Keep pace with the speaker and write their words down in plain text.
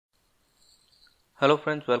Hello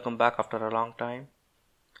friends, welcome back after a long time.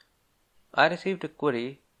 I received a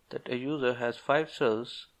query that a user has 5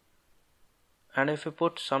 cells, and if you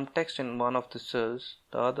put some text in one of the cells,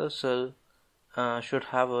 the other cell should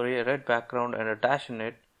have a red background and a dash in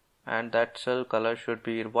it, and that cell color should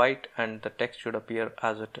be white and the text should appear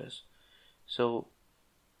as it is. So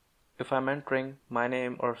if I'm entering my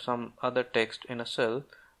name or some other text in a cell,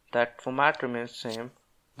 that format remains same.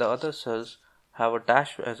 The other cells have a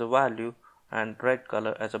dash as a value and red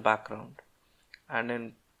color as a background, and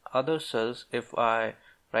in other cells if I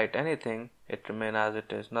write anything, it remains as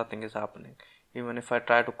it is, nothing is happening. Even if I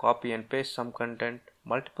try to copy and paste some content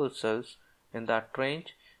multiple cells in that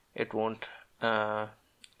range, it won't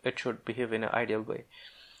it should behave in an ideal way.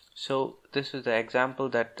 So this is the example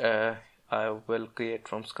that I will create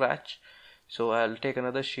from scratch. So I'll take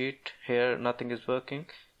another sheet. Here nothing is working,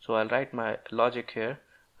 so I'll write my logic here.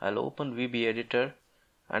 I'll open VBA editor,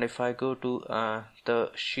 and if I go to the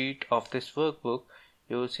sheet of this workbook,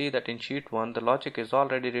 you will see that in sheet 1 the logic is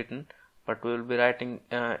already written, but we will be writing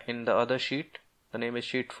in the other sheet. The name is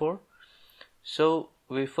sheet 4. So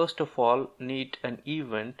we first of all need an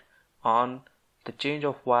event on the change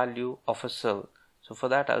of value of a cell. So for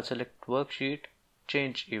that I'll select worksheet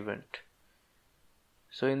change event.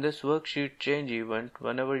 So in this worksheet change event,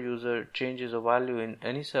 whenever user changes a value in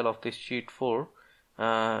any cell of this sheet 4,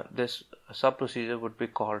 this sub procedure would be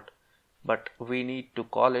called, but we need to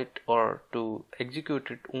call it or to execute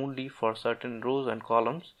it only for certain rows and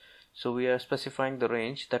columns. So we are specifying the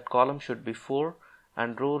range that column should be 4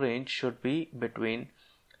 and row range should be between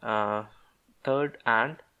 3rd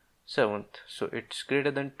and 7th. So it's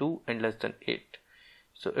greater than 2 and less than 8.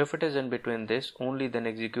 So if it is in between this, only then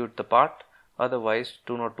execute the part, otherwise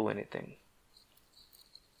do not do anything.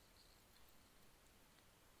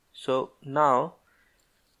 So now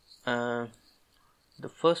the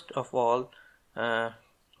first of all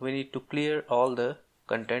we need to clear all the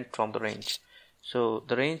content from the range. So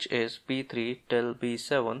the range is B3 till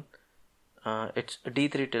B7, it's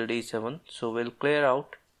D3 till D7. So we'll clear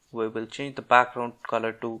out, we will change the background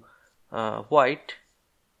color to white,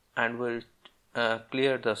 and we'll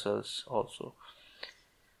clear the cells also.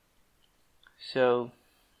 So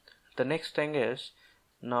the next thing is,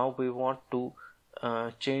 now we want to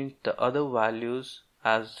change the other values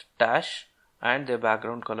as dash and their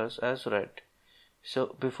background colors as red.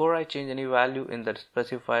 So before I change any value in the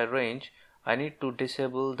specified range, I need to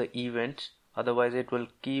disable the events, otherwise it will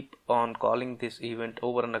keep on calling this event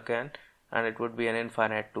over and again and it would be an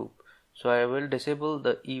infinite loop. So I will disable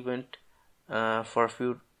the event for a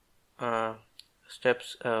few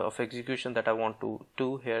steps of execution that I want to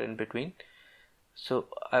do here in between. So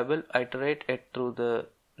I will iterate it through the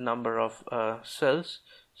number of cells.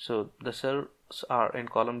 So the cells are in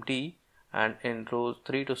column D and in rows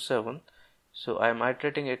 3 to 7. So I am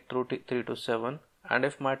iterating it through 3 to 7, and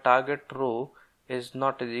if my target row is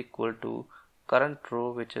not equal to current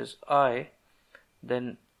row, which is I,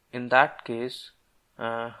 then in that case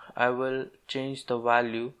I will change the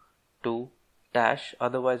value to dash,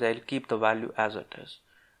 otherwise I'll keep the value as it is.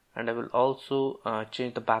 And I will also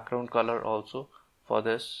change the background color also for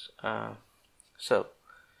this cell.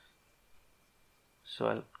 So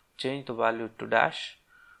I'll change the value to dash,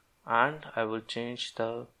 and I will change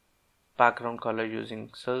the background color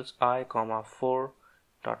using cells I, 4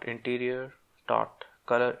 dot interior dot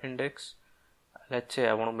color index. Let's say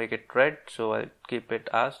I want to make it red, so I'll keep it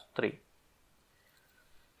as 3.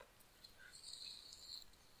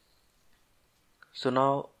 So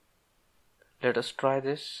now let us try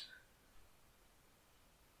this.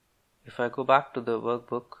 If I go back to the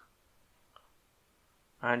workbook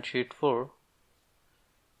and sheet 4,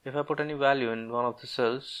 if I put any value in one of the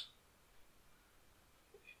cells,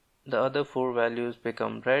 the other 4 values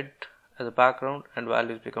become red as a background and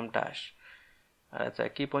values become dash. As I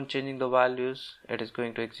keep on changing the values, it is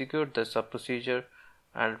going to execute the sub procedure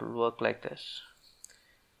and it will work like this.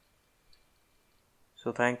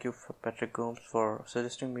 So thank you for Patrick Gomes for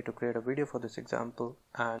suggesting me to create a video for this example,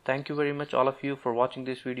 and thank you very much all of you for watching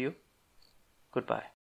this video. Goodbye.